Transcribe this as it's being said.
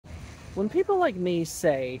When people like me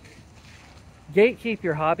say, gatekeep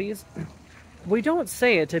your hobbies, we don't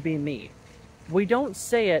say it to be me. We don't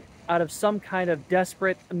say it out of some kind of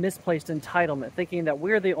desperate, misplaced entitlement, thinking that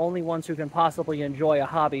we're the only ones who can possibly enjoy a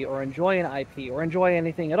hobby or enjoy an IP or enjoy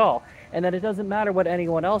anything at all, and that it doesn't matter what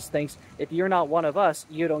anyone else thinks. If you're not one of us,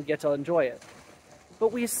 you don't get to enjoy it.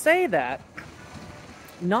 But we say that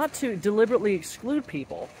not to deliberately exclude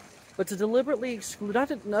people, but to deliberately exclude, not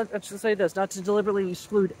to deliberately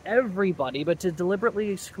exclude everybody, but to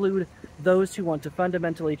deliberately exclude those who want to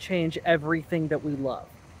fundamentally change everything that we love.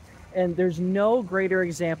 And there's no greater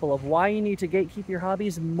example of why you need to gatekeep your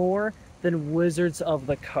hobbies more than Wizards of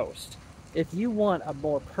the Coast. If you want a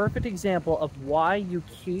more perfect example of why you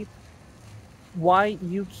keep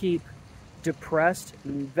depressed,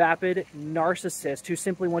 vapid narcissists who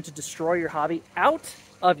simply want to destroy your hobby out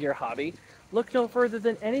of your hobby, look no further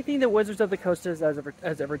than anything that Wizards of the Coast has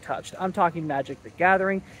ever touched. I'm talking Magic the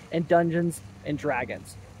Gathering and Dungeons and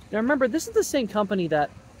Dragons. Now remember, this is the same company that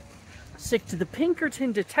sicked the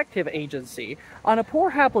Pinkerton Detective Agency on a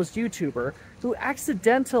poor hapless YouTuber who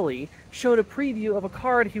accidentally showed a preview of a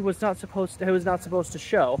card he was not supposed to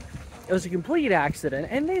show. It was a complete accident,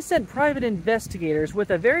 and they sent private investigators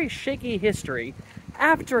with a very shaky history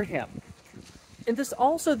after him. And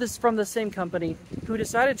this from the same company who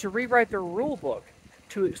decided to rewrite their rulebook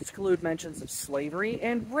to exclude mentions of slavery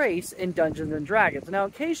and race in Dungeons and Dragons. Now,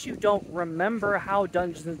 in case you don't remember how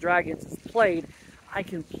Dungeons and Dragons is played, I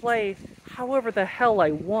can play however the hell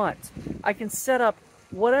I want. I can set up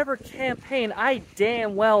whatever campaign I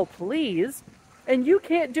damn well please, and you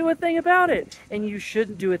can't do a thing about it. And you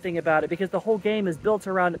shouldn't do a thing about it, because the whole game is built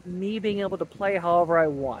around me being able to play however I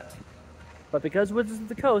want. But because Wizards of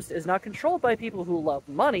the Coast is not controlled by people who love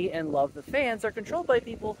money and love the fans, they're controlled by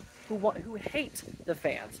people who hate the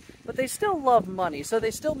fans. But they still love money, so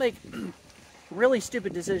they still make really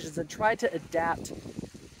stupid decisions and try to adapt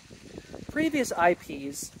previous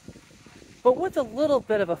IPs, but with a little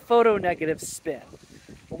bit of a photo-negative spin.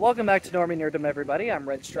 Well, welcome back to Normie Nerdom, everybody. I'm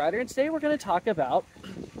Red Strider, and today we're going to talk about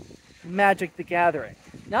Magic the Gathering.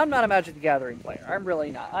 Now, I'm not a Magic the Gathering player. I'm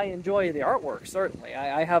really not. I enjoy the artwork, certainly.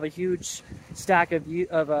 I have a huge stack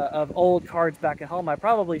of old cards back at home I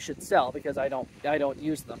probably should sell because I don't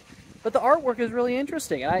use them. But the artwork is really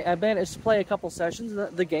interesting. I managed to play a couple sessions.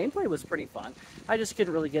 The gameplay was pretty fun. I just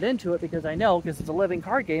couldn't really get into it because it's a living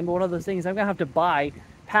card game, but one of those things I'm going to have to buy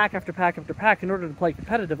pack after pack after pack in order to play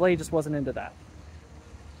competitively. I just wasn't into that.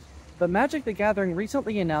 But Magic the Gathering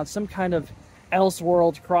recently announced some kind of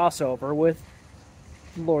Elseworlds crossover with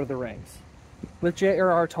Lord of the Rings, with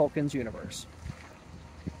J.R.R. Tolkien's universe.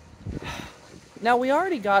 Now, we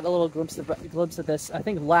already got a little glimpse of this, I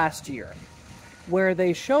think, last year, where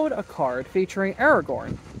they showed a card featuring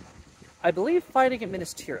Aragorn, I believe fighting at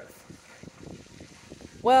Minas Tirith.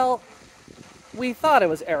 Well, we thought it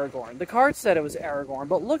was Aragorn. The card said it was Aragorn,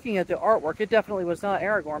 but looking at the artwork, it definitely was not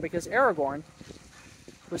Aragorn, because Aragorn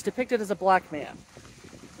was depicted as a black man.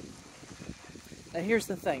 Now here's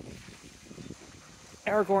the thing.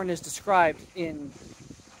 Aragorn is described in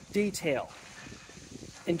detail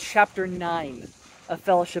in Chapter 9 of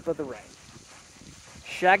Fellowship of the Ring.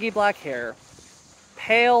 Shaggy black hair,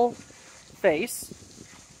 pale face,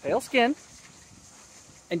 pale skin,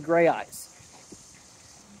 and gray eyes.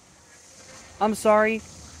 I'm sorry,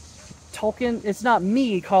 Tolkien, it's not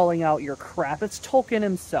me calling out your crap, it's Tolkien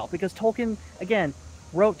himself, because Tolkien, again,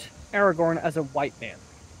 wrote Aragorn as a white man.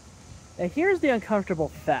 Now here's the uncomfortable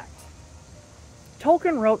fact.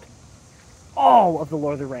 Tolkien wrote all of the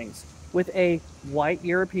Lord of the Rings with a white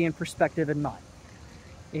European perspective in mind.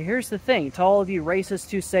 And here's the thing, to all of you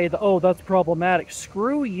racists who say, oh, that's problematic,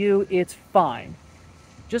 screw you, it's fine.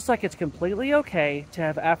 Just like it's completely okay to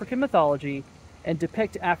have African mythology and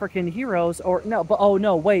depict African heroes, oh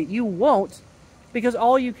no, wait, you won't, because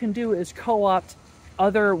all you can do is co-opt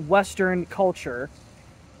other Western culture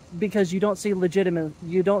because you don't see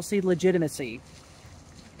legitimacy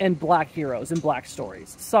in black heroes and black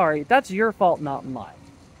stories. Sorry, that's your fault, not mine.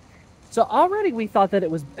 So already we thought that it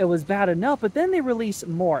was bad enough, but then they release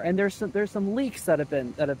more, and there's some leaks that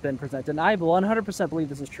have been presented, and I 100% believe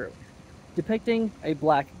this is true, depicting a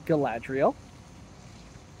black Galadriel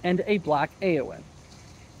and a black Éowyn.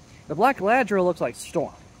 The black Galadriel looks like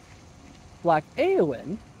Storm. Black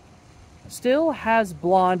Éowyn still has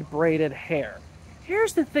blonde braided hair.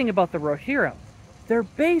 Here's the thing about the Rohirrim. They're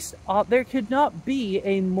based off, there could not be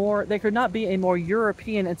a more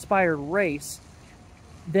European inspired race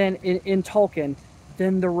than in Tolkien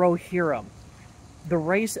than the Rohirrim. The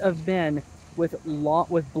race of men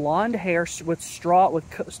with blonde hair,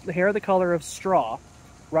 with hair the color of straw,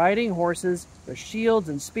 riding horses, with shields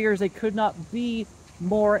and spears. They could not be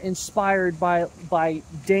more inspired by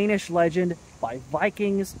Danish legend, by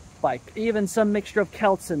Vikings, by even some mixture of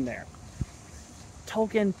Celts in there.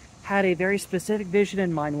 Tolkien had a very specific vision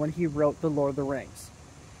in mind when he wrote The Lord of the Rings.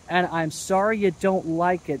 And I'm sorry you don't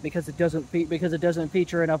like it because it doesn't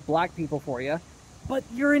feature enough black people for you, but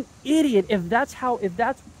you're an idiot if that's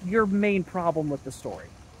your main problem with the story.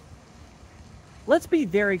 Let's be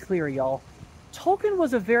very clear, y'all. Tolkien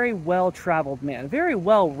was a very well-traveled man, a very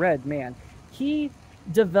well-read man. He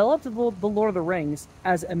developed the Lord of the Rings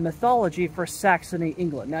as a mythology for Saxony,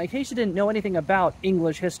 England. Now, in case you didn't know anything about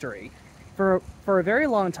English history, for a very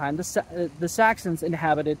long time, the Saxons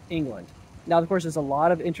inhabited England. Now, of course, there's a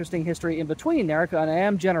lot of interesting history in between there, and I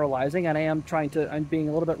am generalizing, and I'm being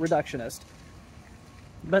a little bit reductionist.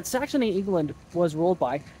 But Saxony, England was ruled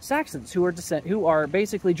by Saxons, who are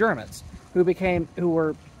basically Germans, who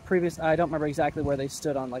were previous. I don't remember exactly where they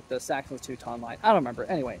stood on like the Saxons-Teuton line. I don't remember.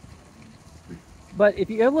 Anyway, but if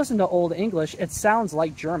you ever listen to Old English, it sounds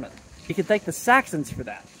like German. You can thank the Saxons for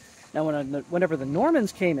that. Now, whenever the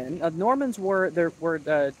Normans came in, Normans were the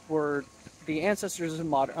ancestors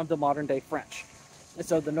of the modern day French. And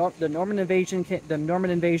so the Norman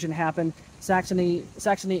invasion happened. Saxony,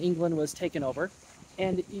 England was taken over.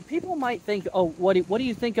 And people might think, oh, what do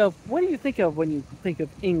you think of when you think of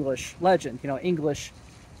English legend? You know, English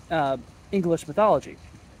mythology.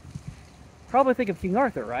 Probably think of King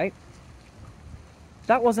Arthur, right?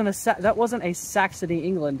 That wasn't a Saxony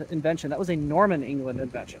England invention. That was a Norman England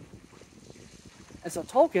invention. And so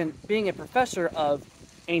Tolkien, being a professor of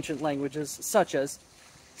ancient languages such as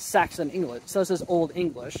Saxon English, such as Old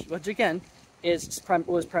English, which again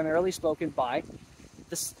was primarily spoken by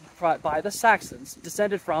the Saxons,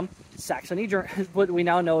 descended from Saxony, what we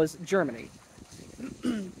now know as Germany.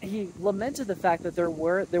 He lamented the fact that there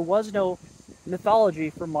was no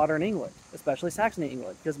mythology for modern England, especially Saxony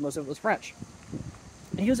England, because most of it was French.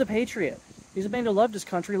 And he was a patriot. He was a man who loved his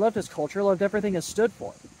country, loved his culture, loved everything it stood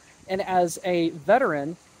for. And as a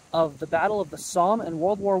veteran of the Battle of the Somme and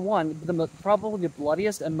World War I, probably the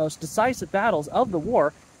bloodiest and most decisive battles of the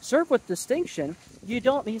war, served with distinction. You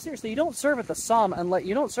don't serve at the Somme unless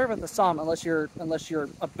you're a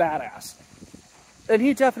badass. And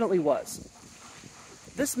he definitely was.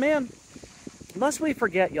 This man, lest we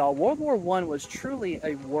forget, y'all, World War I was truly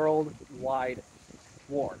a worldwide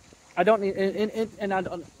war.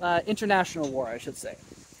 International war, I should say.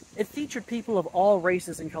 It featured people of all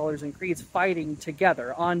races and colors and creeds fighting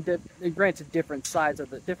together on, granted, different sides of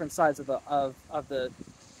the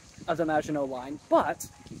Maginot Line, but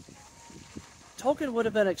Tolkien would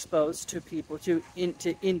have been exposed to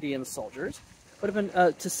Indian soldiers, would have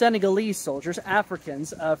been to Senegalese soldiers,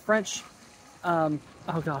 Africans, French. Oh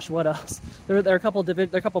gosh, what else? There are a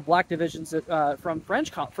couple black divisions from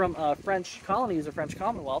French colonies of French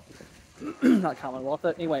Commonwealth. Not Commonwealth,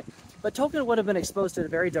 but anyway. But Tolkien would have been exposed to a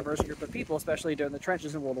very diverse group of people, especially during the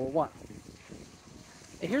trenches in World War I.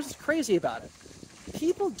 And here's what's crazy about it.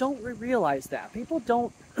 People don't realize that. People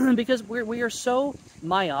don't, because we are so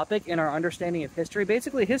myopic in our understanding of history.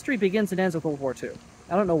 Basically, history begins and ends with World War II.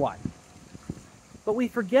 I don't know why. But we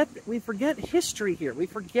forget history here. We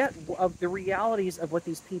forget of the realities of what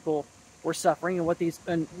these people were suffering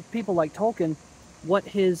and people like Tolkien, what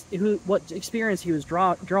experience he was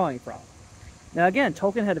drawing from. Now again,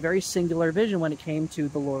 Tolkien had a very singular vision when it came to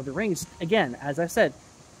The Lord of the Rings. Again, as I said,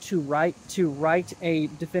 to write a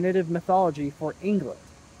definitive mythology for England.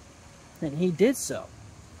 And he did so.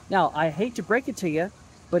 Now, I hate to break it to you,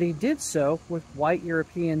 but he did so with white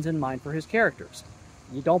Europeans in mind for his characters.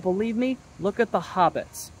 You don't believe me? Look at the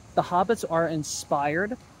Hobbits. The Hobbits are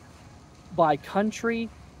inspired by countryside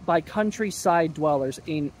dwellers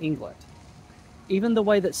in England. Even the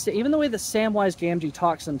way that Samwise Gamgee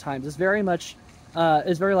talks sometimes is very much a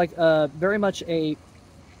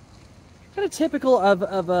kind of typical of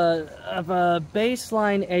a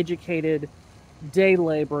baseline educated day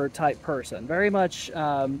laborer type person. Very much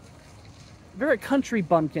very country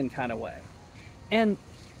bumpkin kind of way. And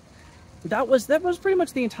that was pretty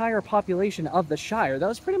much the entire population of the Shire. That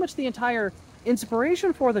was pretty much the entire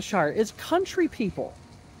inspiration for the Shire. Is country people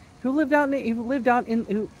who kind of lived out in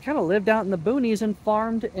the boonies and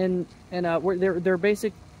farmed where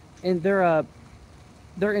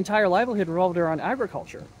their entire livelihood revolved around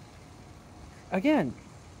agriculture. Again,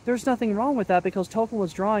 there's nothing wrong with that because Tolkien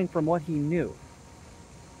was drawing from what he knew.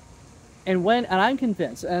 And I'm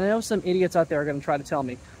convinced, and I know some idiots out there are going to try to tell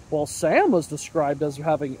me, well, Sam was described as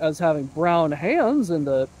having brown hands in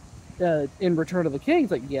Return of the King.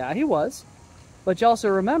 It's like, yeah, he was. But you also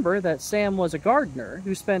remember that Sam was a gardener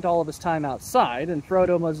who spent all of his time outside, and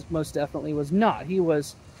Frodo most definitely was not. He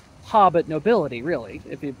was Hobbit nobility, really.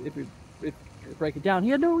 break it down, he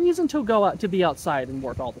had no reason to go out to be outside and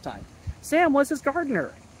work all the time. Sam was his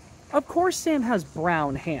gardener. Of course Sam has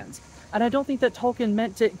brown hands. And I don't think that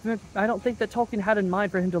Tolkien had in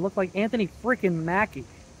mind for him to look like Anthony freaking Mackie.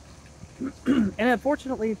 And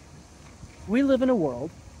unfortunately, we live in a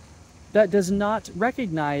world that does not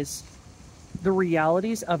recognize the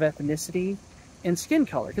realities of ethnicity and skin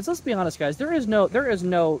color. Because let's be honest, guys, there's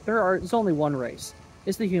only one race.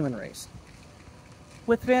 It's the human race.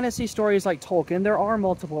 With fantasy stories like Tolkien, there are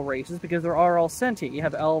multiple races because they are all sentient. You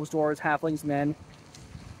have elves, dwarves, halflings, men.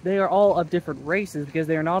 They are all of different races because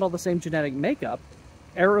they are not all the same genetic makeup.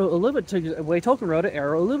 The way Tolkien wrote it,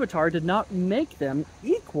 Arrow Iluvatar did not make them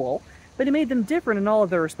equal, but he made them different in all of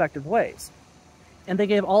their respective ways. And they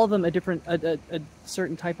gave all of them a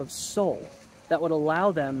certain type of soul that would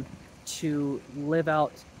allow them to live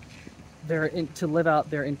out their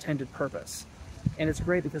intended purpose. And it's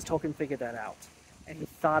great because Tolkien figured that out. And he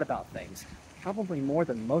thought about things. Probably more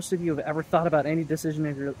than most of you have ever thought about any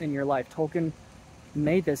decision in your life. Tolkien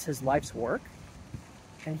made this his life's work,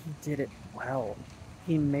 and he did it well.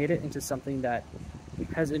 He made it into something that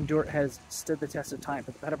has stood the test of time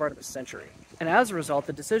for the better part of a century. And as a result,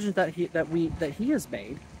 the decisions that he has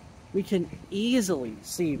made, we can easily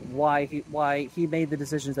see why he made the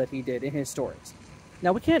decisions that he did in his stories.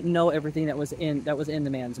 Now, we can't know everything that was in the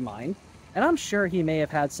man's mind, and I'm sure he may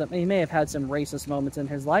have had some racist moments in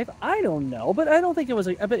his life. I don't know, but I don't think it was.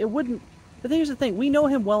 But it wouldn't. But here's the thing: we know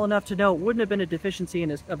him well enough to know it wouldn't have been a deficiency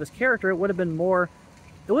of his character. It would have been more.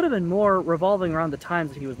 It would have been more revolving around the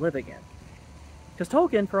times that he was living in. Because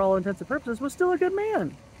Tolkien, for all intents and purposes, was still a good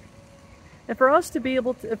man. And for us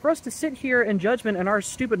to sit here in judgment in our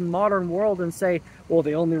stupid modern world and say, well,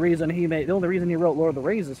 the only reason he wrote Lord of the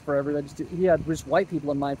Rings is for everybody, he had just white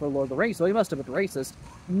people in mind for Lord of the Rings, so he must have been racist.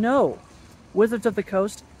 No. Wizards of the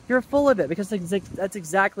Coast, you're full of it, because that's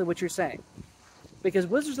exactly what you're saying. Because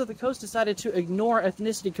Wizards of the Coast decided to ignore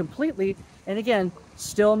ethnicity completely, and again,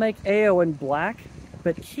 still make Éowyn black,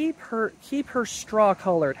 but keep her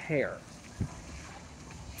straw-colored hair.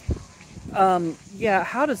 Yeah,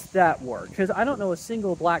 how does that work? Because I don't know a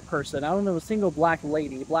single black person, I don't know a single black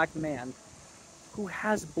lady, black man, who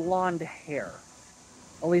has blonde hair.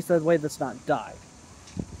 At least the way that's not dyed.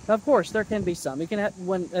 Now, of course, there can be some. You can have,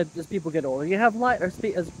 as people get older, you have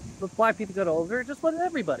as black people get older, just like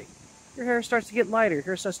everybody. Your hair starts to get lighter, your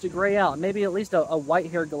hair starts to gray out. Maybe at least a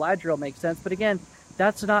white-haired Galadriel makes sense, but again,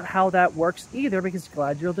 that's not how that works either, because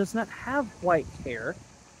Galadriel does not have white hair.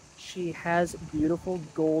 She has beautiful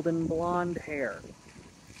golden blonde hair.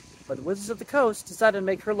 But the Wizards of the Coast decided to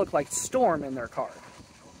make her look like Storm in their card.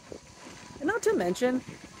 And not to mention,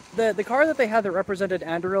 the card that they had that represented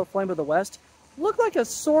Anduril, Flame of the West, looked like a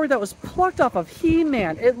sword that was plucked off of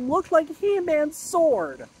He-Man. It looked like He-Man's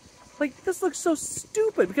sword. Like, this looks so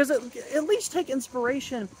stupid, because at least take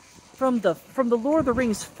inspiration from the Lord of the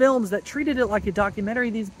Rings films that treated it like a documentary.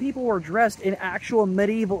 These people were dressed in actual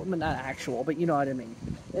medieval, not actual, but you know what I mean,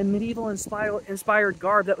 in medieval inspired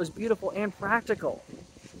garb that was beautiful and practical.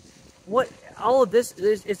 What all of this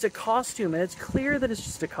is, it's a costume, and it's clear that it's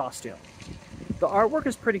just a costume. The artwork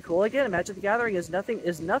is pretty cool. Again, Magic the Gathering is nothing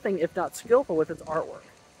if not skillful with its artwork.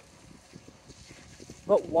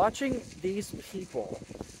 But watching these people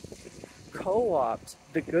co-opt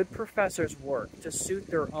the good professor's work to suit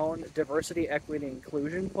their own diversity, equity, and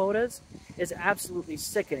inclusion quotas is absolutely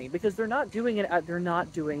sickening, because they're not doing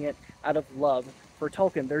it out of love for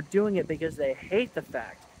Tolkien. They're doing it because they hate the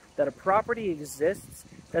fact that a property exists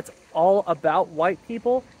that's all about white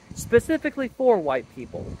people, specifically for white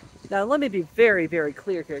people. Now, let me be very, very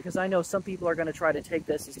clear here, because I know some people are going to try to take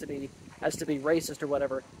this as to be racist or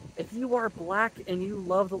whatever. If you are black and you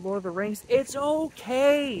love the Lord of the Rings, it's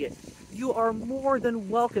okay. You are more than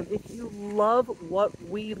welcome. If you love what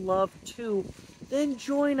we love too, then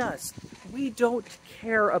join us. We don't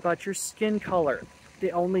care about your skin color.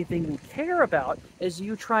 The only thing we care about is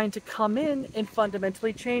you trying to come in and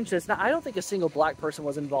fundamentally change this. Now, I don't think a single black person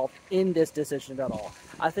was involved in this decision at all.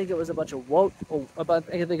 I think it was a bunch of woke,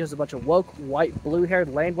 white,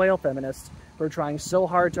 blue-haired land whale feminists who are trying so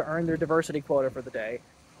hard to earn their diversity quota for the day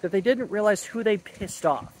that they didn't realize who they pissed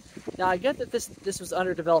off. Now, I get that this was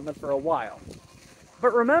under development for a while,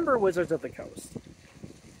 but remember Wizards of the Coast.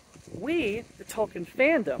 We, the Tolkien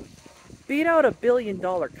fandom, beat out a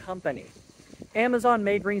billion-dollar company. Amazon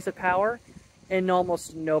made Rings of Power, and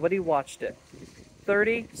almost nobody watched it.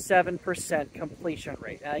 37% completion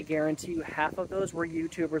rate. And I guarantee you half of those were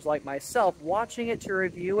YouTubers like myself watching it to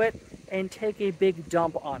review it and take a big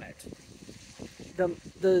dump on it.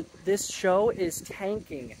 This show is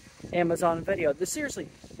tanking Amazon Video. Seriously,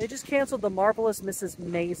 they just canceled The Marvelous Mrs.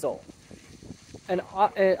 Maisel. Tony,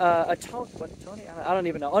 I don't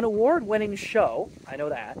even know, an award-winning show, I know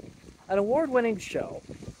that, an award-winning show,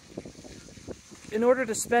 in order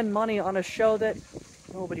to spend money on a show that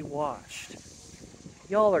nobody watched.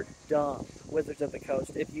 Y'all are dumb, Wizards of the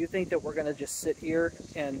Coast. If you think that we're going to just sit here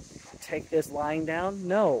and take this lying down,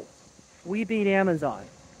 no. We beat Amazon.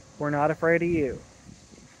 We're not afraid of you.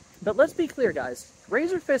 But let's be clear, guys.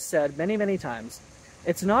 Razorfist said many, many times,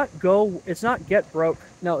 it's not get broke.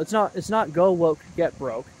 No, it's not go woke, get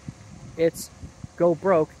broke. It's go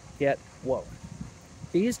broke, get woke.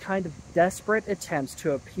 These kind of desperate attempts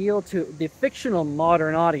to appeal to the fictional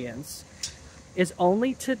modern audience is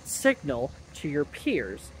only to signal to your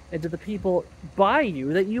peers and to the people by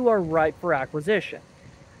you that you are ripe for acquisition.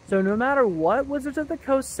 So no matter what Wizards of the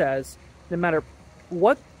Coast says, no matter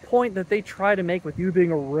what point that they try to make with you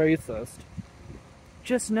being a racist,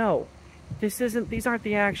 just know, these aren't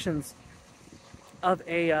the actions of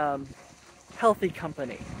a healthy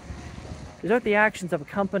company. These aren't the actions of a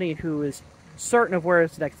company who is certain of where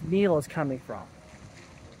its next meal is coming from.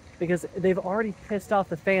 Because they've already pissed off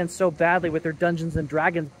the fans so badly with their Dungeons and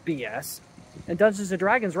Dragons BS. And Dungeons and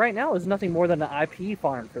Dragons right now is nothing more than an IP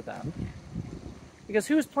farm for them. Because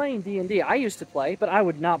who's playing D&D? I used to play, but I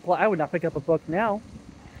would not pick up a book now.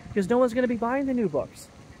 Because no one's going to be buying the new books.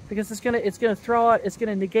 Because it's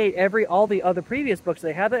gonna negate all the other previous books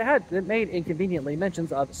they had that made inconveniently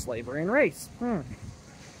mentions of slavery and race.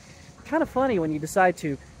 Kind of funny when you decide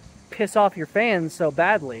to piss off your fans so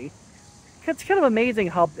badly. It's kind of amazing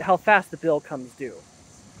how fast the bill comes due.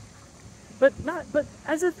 But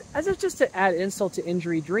as if just to add insult to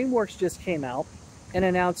injury, DreamWorks just came out and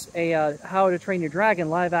announced a How to Train Your Dragon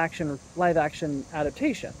live action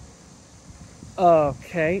adaptation.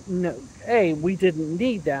 Okay, no. A, we didn't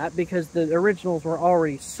need that because the originals were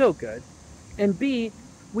already so good, and B,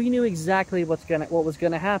 we knew exactly what was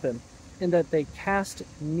gonna happen, in that they cast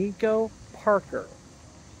Nico Parker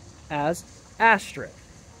as Astrid.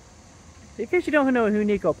 In case you don't know who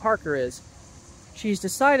Nico Parker is, she's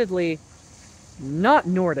decidedly not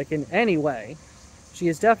Nordic in any way. She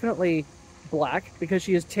is definitely black because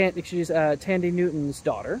she's Tandy Newton's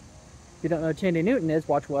daughter. If you don't know who Tandy Newton is,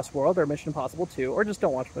 watch Westworld or Mission Impossible 2, or just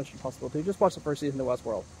don't watch Mission Impossible 2, just watch the first season of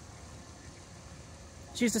Westworld.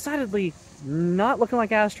 She's decidedly not looking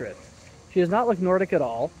like Astrid. She does not look Nordic at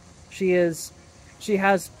all. She has,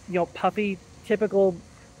 puffy, typical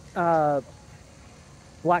black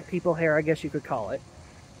people hair, I guess you could call it.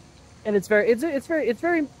 And it's very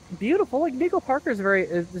beautiful. Like, Nico Parker is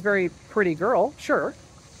a very pretty girl, sure.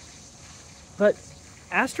 But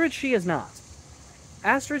Astrid, she is not.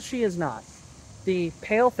 Astrid, she is not. The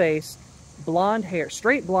pale-faced, blonde hair,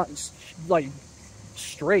 straight blonde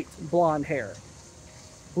hair,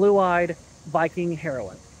 blue-eyed Viking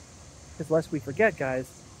heroine. Because lest we forget, guys,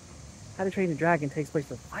 How to Train Your Dragon takes place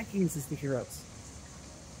with Vikings as the heroes.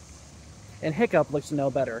 And Hiccup looks no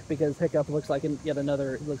better, because Hiccup looks like Peter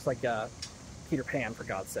Pan, for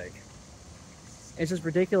God's sake. It's just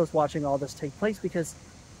ridiculous watching all this take place, because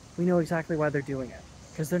we know exactly why they're doing it.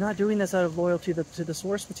 Because they're not doing this out of loyalty to the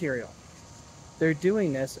source material. They're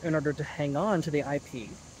doing this in order to hang on to the IP,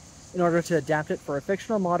 in order to adapt it for a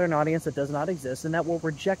fictional modern audience that does not exist, and that will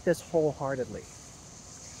reject this wholeheartedly.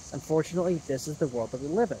 Unfortunately, this is the world that we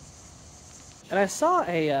live in. And I saw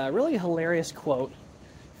a really hilarious quote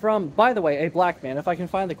from, by the way, a black man. If I can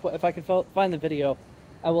find the video,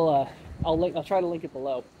 I'll try to link it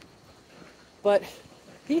below. But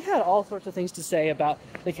he had all sorts of things to say about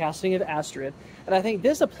the casting of Astrid, and I think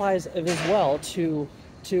this applies as well to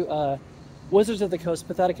Wizards of the Coast's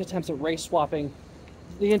pathetic attempts at race swapping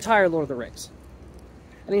the entire Lord of the Rings.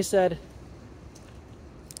 And he said,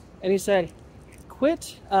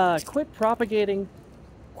 quit propagating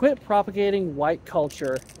white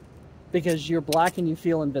culture because you're black and you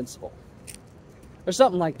feel invincible, or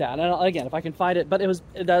something like that. And again, if I can find it, but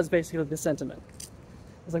that was basically the sentiment.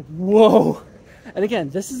 I was like, whoa. And again,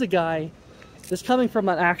 this is a guy that's coming from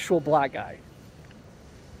an actual black guy.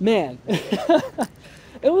 Man, it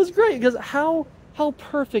was great, because how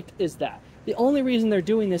perfect is that? The only reason they're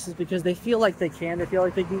doing this is because they feel like they can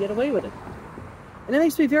get away with it. And it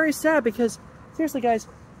makes me very sad, because, seriously guys,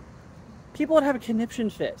 people would have a conniption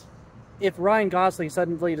fit if Ryan Gosling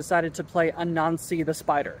suddenly decided to play Anansi the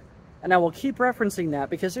Spider. And I will keep referencing that,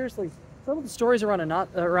 because seriously, some of the stories around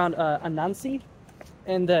Anansi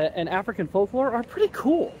and African folklore are pretty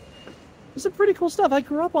cool. There's some pretty cool stuff. I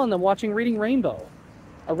grew up on them Reading Rainbow.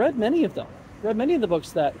 I read many of them. Read many of the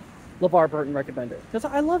books that LeVar Burton recommended, because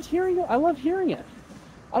I loved hearing it. I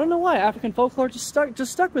don't know why. African folklore just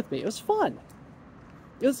stuck with me. It was fun.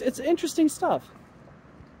 It's interesting stuff.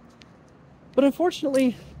 But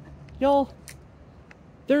unfortunately, y'all,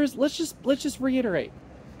 let's just reiterate.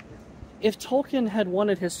 If Tolkien had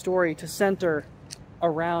wanted his story to center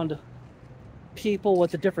around people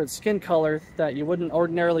with a different skin color that you wouldn't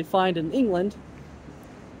ordinarily find in England,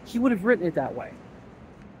 he would have written it that way.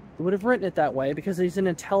 He would have written it that way because he's an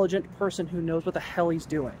intelligent person who knows what the hell he's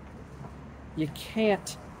doing. You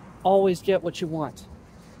can't always get what you want.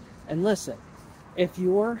 And listen, if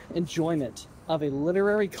your enjoyment of a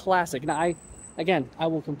literary classic, and I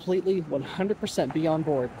will completely 100% be on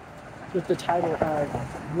board with the title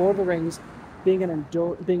of Lord of the Rings being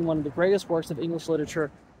one of the greatest works of English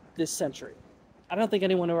literature this century. I don't think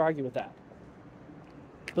anyone will argue with that.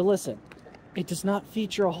 But listen, it does not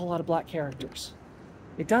feature a whole lot of black characters.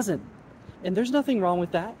 It doesn't. And there's nothing wrong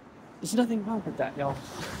with that. There's nothing wrong with that, y'all.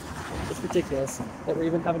 It's ridiculous that we're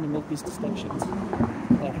even having to make these distinctions.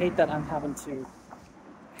 And I hate that I'm having to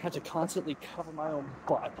constantly cover my own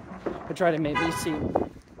butt to try to make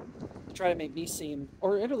me seem,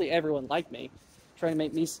 or literally everyone like me, trying to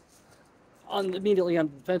make me immediately on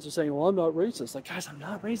the defensive saying, well, I'm not racist. Like, guys, I'm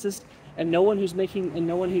not racist. And no one who's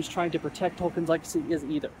trying to protect Tolkien's legacy is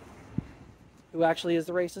either. Who actually is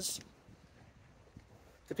the racist?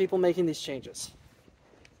 The people making these changes.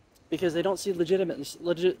 Because they don't see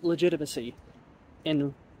legitimacy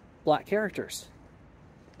in black characters.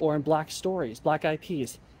 Or in black stories, black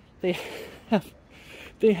IPs. They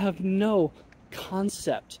have no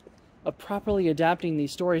concept of properly adapting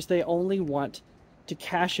these stories. They only want to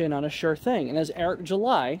cash in on a sure thing. And as Eric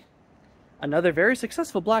July, another very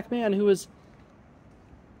successful black man who is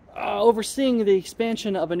overseeing the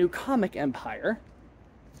expansion of a new comic empire,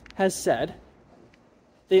 has said,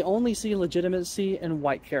 they only see legitimacy in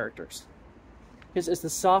white characters. Because it's the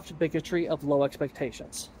soft bigotry of low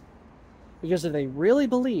expectations. Because if they really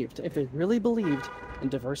believed in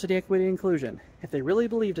diversity, equity, inclusion, if they really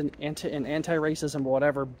believed in anti-racism or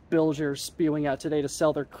whatever bills you're spewing out today to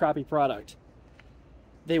sell their crappy product,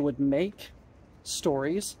 they would make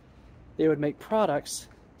stories, they would make products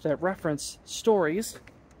that reference stories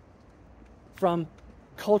from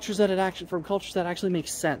cultures that actually make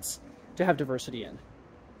sense to have diversity in.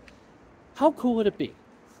 How cool would it be?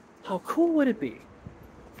 How cool would it be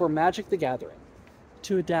for Magic the Gathering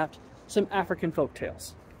to adapt some African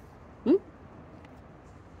folktales? But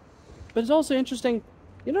it's also interesting,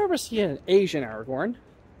 you never see an Asian Aragorn.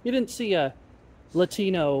 You didn't see a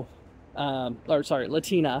Latina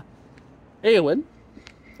Eowyn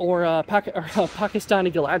or a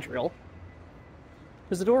Pakistani Galadriel.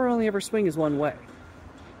 Because the door only ever swings one way.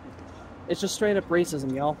 It's just straight up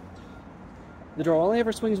racism, y'all. The door only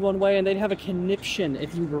ever swings one way, and they'd have a conniption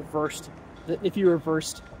if you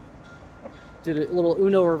did a little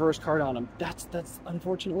Uno reverse card on them. That's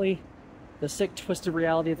unfortunately the sick, twisted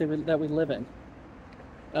reality that we live in.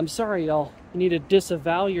 I'm sorry, y'all. You need to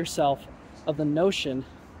disavow yourself of the notion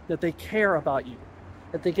that they care about you,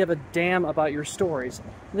 that they give a damn about your stories,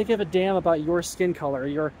 that they give a damn about your skin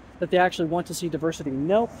color, that they actually want to see diversity.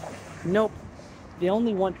 Nope. They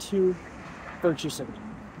only want to virtue signal.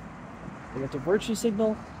 They want to virtue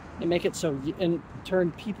signal and make it so, and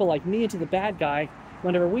turn people like me into the bad guy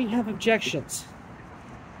whenever we have objections.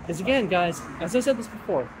 Because again, guys, as I said this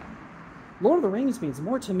before, Lord of the Rings means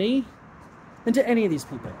more to me than to any of these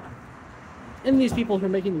people. Any of these people who are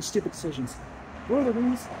making these stupid decisions. Lord of the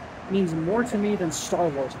Rings means more to me than Star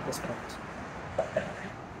Wars at this point.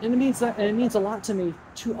 And it means a lot to me,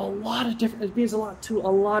 to a lot of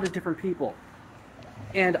different people.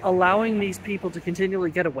 And allowing these people to continually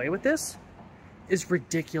get away with this is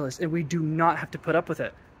ridiculous, and we do not have to put up with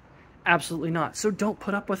it. Absolutely not. So don't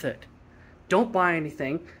put up with it. Don't buy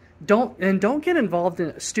anything. Don't get involved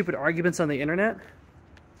in stupid arguments on the internet.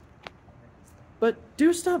 But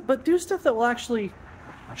do stuff that will actually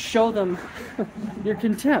show them your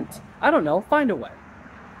contempt. I don't know, find a way.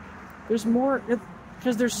 There's more,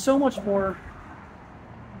 because there's so much more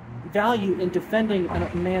value in defending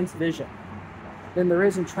a man's vision than there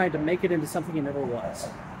is in trying to make it into something it never was.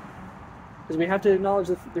 Because we have to acknowledge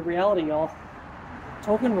the reality, y'all.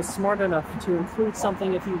 Tolkien was smart enough to include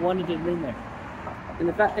something if he wanted it in there.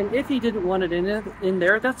 And if he didn't want it in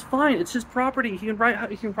there, that's fine. It's his property. He can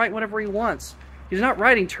write whatever he wants. He's not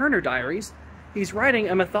writing Turner Diaries. He's writing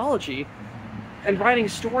a mythology and writing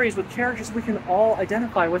stories with characters we can all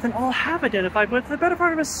identify with and all have identified with for the better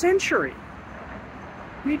part of a century.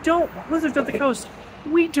 Wizards of the Coast,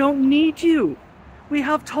 we don't need you. We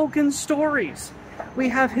have Tolkien's stories. We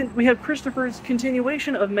have Christopher's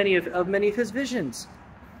continuation of many of his visions,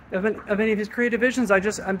 of many of his creative visions. I'm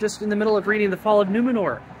just in the middle of reading The Fall of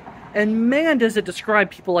Numenor, and man, does it describe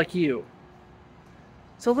people like you.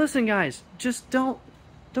 So listen, guys, just don't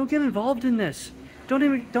get involved in this.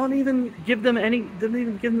 don't even give them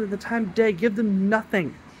the time of day. Give them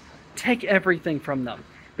nothing. Take everything from them,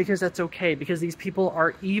 because that's okay, because these people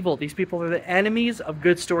are evil. These people are the enemies of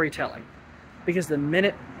good storytelling. Because the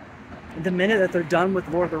minute that they're done with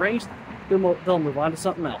Lord of the Rings, they'll move on to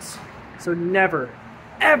something else. So never,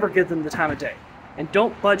 ever give them the time of day. And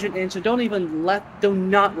don't budge an inch, and do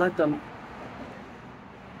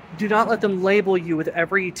not let them label you with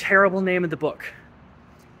every terrible name in the book.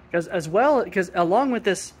 Because along with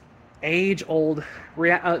this age-old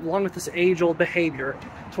behavior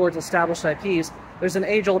towards established IPs, there's an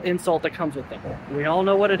age-old insult that comes with them. We all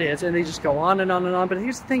know what it is, and they just go on and on and on. But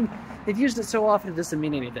here's the thing: they've used it so often it doesn't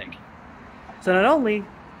mean anything. So not only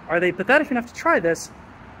are they pathetic enough to try this,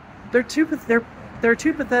 they're too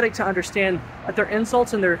pathetic to understand that their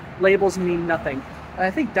insults and their labels mean nothing. And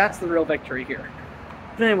I think that's the real victory here.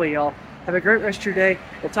 But anyway, y'all, have a great rest of your day.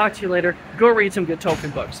 We'll talk to you later. Go read some good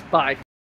Tolkien books. Bye.